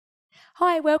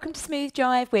Hi, welcome to Smooth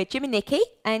Jive. We're Jim and Nicky,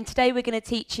 and today we're going to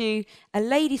teach you a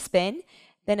lady spin,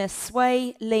 then a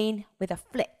sway lean with a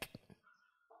flick.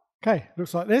 Okay,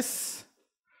 looks like this.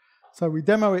 So we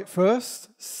demo it first.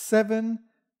 7,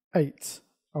 8.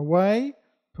 Away,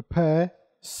 prepare,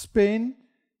 spin,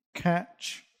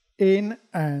 catch, in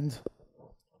and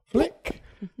flick.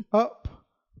 Up,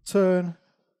 turn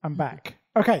and back.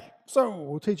 Okay, so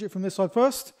we'll teach it from this side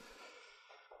first.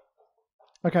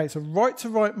 Okay, so right to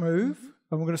right move,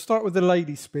 and we're going to start with the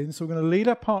lady spin. So we're going to lead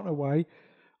our partner away.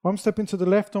 I'm stepping to the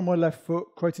left on my left foot,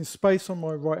 creating space on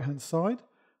my right-hand side.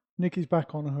 Nicky's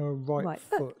back on her right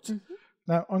foot. Mm-hmm.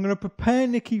 Now, I'm going to prepare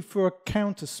Nicky for a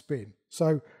counter spin.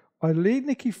 So I lead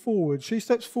Nicky forward. She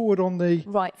steps forward on the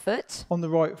right foot. On the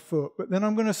right foot. But then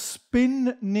I'm going to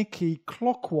spin Nicky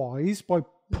clockwise by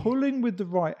pulling with the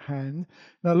right hand.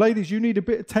 Now, ladies, you need a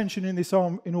bit of tension in this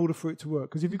arm in order for it to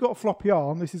work. Because if you've got a floppy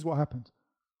arm, this is what happens.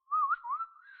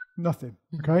 Nothing,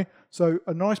 okay? So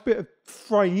a nice bit of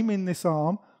frame in this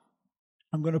arm.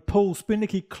 I'm going to pull, spin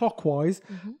Nicky clockwise.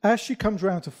 Mm-hmm. As she comes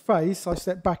round to face, I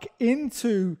step back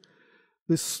into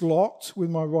the slot with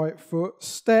my right foot,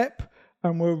 step,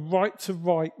 and we're right to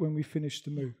right when we finish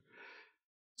the move.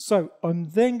 So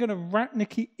I'm then going to wrap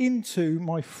Nicky into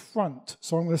my front.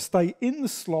 So I'm going to stay in the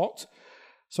slot.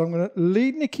 So I'm going to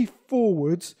lead Nicky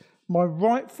forwards. My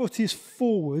right foot is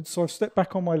forward, so I've stepped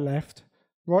back on my left.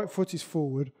 Right foot is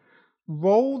forward.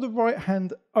 Roll the right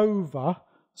hand over.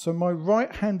 So my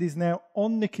right hand is now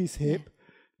on Nicky's hip.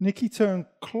 Nicky turn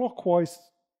clockwise,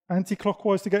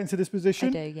 anti-clockwise to get into this position.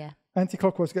 I do, yeah.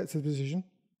 Anti-clockwise to get to the position.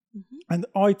 Mm-hmm. And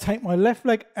I take my left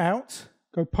leg out,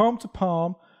 go palm to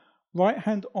palm, right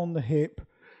hand on the hip.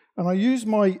 And I use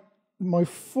my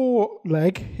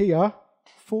foreleg here.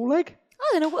 Foreleg? I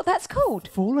don't know what that's called.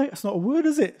 Foreleg? That's not a word,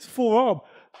 is it? It's forearm.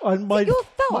 And my, your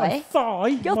thigh? My thigh,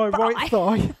 your my thigh. right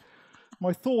thigh,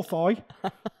 my thigh,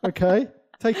 okay?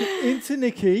 Take it into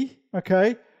Nicky,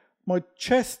 okay? My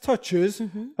chest touches,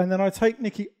 and then I take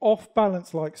Nicky off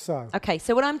balance like so. Okay,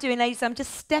 so what I'm doing, ladies, I'm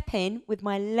just stepping with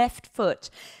my left foot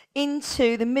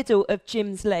into the middle of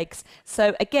Jim's legs.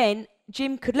 So again,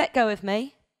 Jim could let go of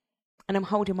me, and I'm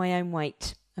holding my own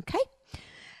weight, okay?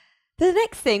 The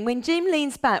next thing, when Jim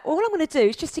leans back, all I'm going to do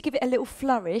is just to give it a little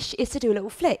flourish, is to do a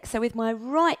little flick. So with my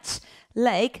right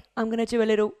leg, I'm going to do a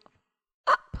little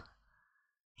up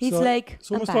his leg.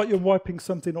 It's almost like you're wiping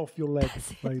something off your leg,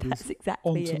 ladies. That's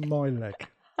exactly onto my leg.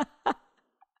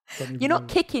 You're not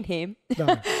kicking him.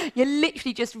 No. You're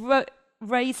literally just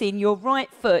raising your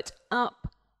right foot up.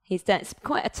 It's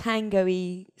quite a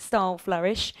tango-y style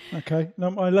flourish. Okay. Now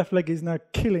my left leg is now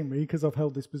killing me because I've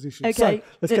held this position. Okay. So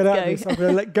let's get out of this. I'm going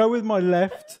to let go with my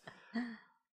left.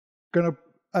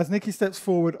 As Nicky steps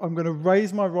forward, I'm going to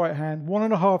raise my right hand.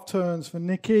 1.5 turns for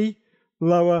Nicky,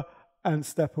 lower, and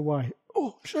step away.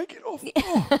 Oh, shake it off.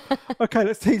 Oh. Okay,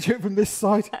 let's teach it from this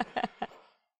side.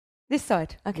 This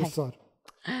side. Okay. This side.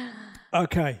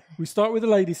 Okay. We start with a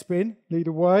lady spin. Lead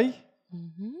away.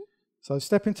 Mm-hmm. So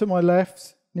step into my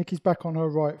left. Nicky's back on her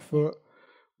right foot.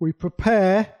 We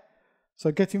prepare.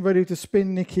 So getting ready to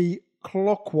spin Nicky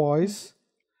clockwise.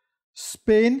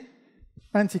 Spin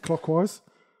anti-clockwise.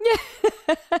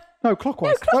 Yeah. No,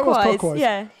 clockwise. No, clockwise. That was clockwise.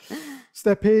 Yeah.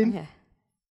 Step in. Okay.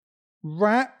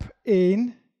 Wrap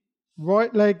in.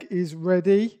 Right leg is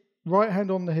ready. Right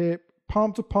hand on the hip.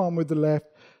 Palm to palm with the left.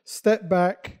 Step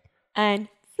back. And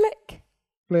flick.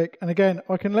 Flick. And again,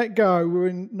 I can let go. We're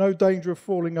in no danger of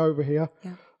falling over here.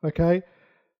 Yeah. Okay.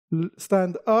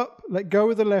 Stand up. Let go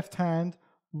with the left hand.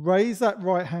 Raise that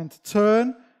right hand to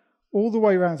turn. All the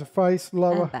way around to face.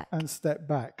 Lower and step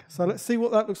back. So let's see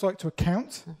what that looks like to a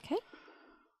count. Okay.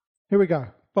 Here we go.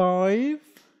 5,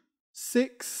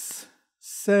 6,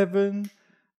 7,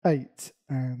 8.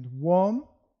 And 1,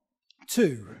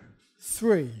 2,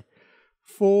 3,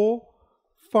 4,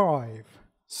 5,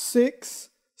 6,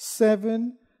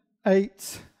 7,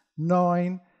 8,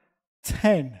 9,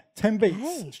 10. 10 beats.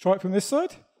 Okay. Let's try it from this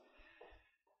side.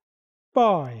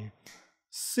 5,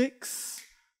 6,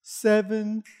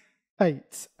 7,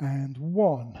 8. And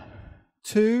 1,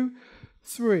 2,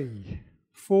 3,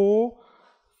 4,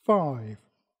 5,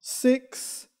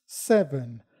 6,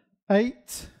 7,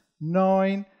 8,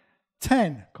 9,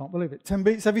 10. Can't believe it. 10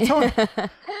 beats every time.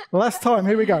 Last time.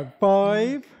 Here we go.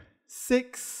 5,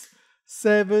 6,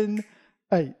 7,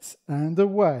 8. And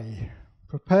away.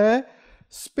 Prepare.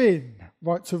 Spin.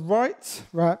 Right to right.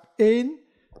 Wrap in.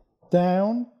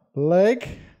 Down. Leg.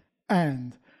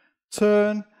 And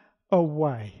turn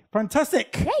away.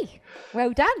 Fantastic. Yay.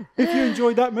 Well done. If you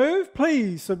enjoyed that move,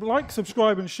 please like,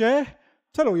 subscribe and share.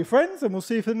 Tell all your friends and we'll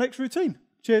see you for the next routine.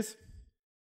 Cheers.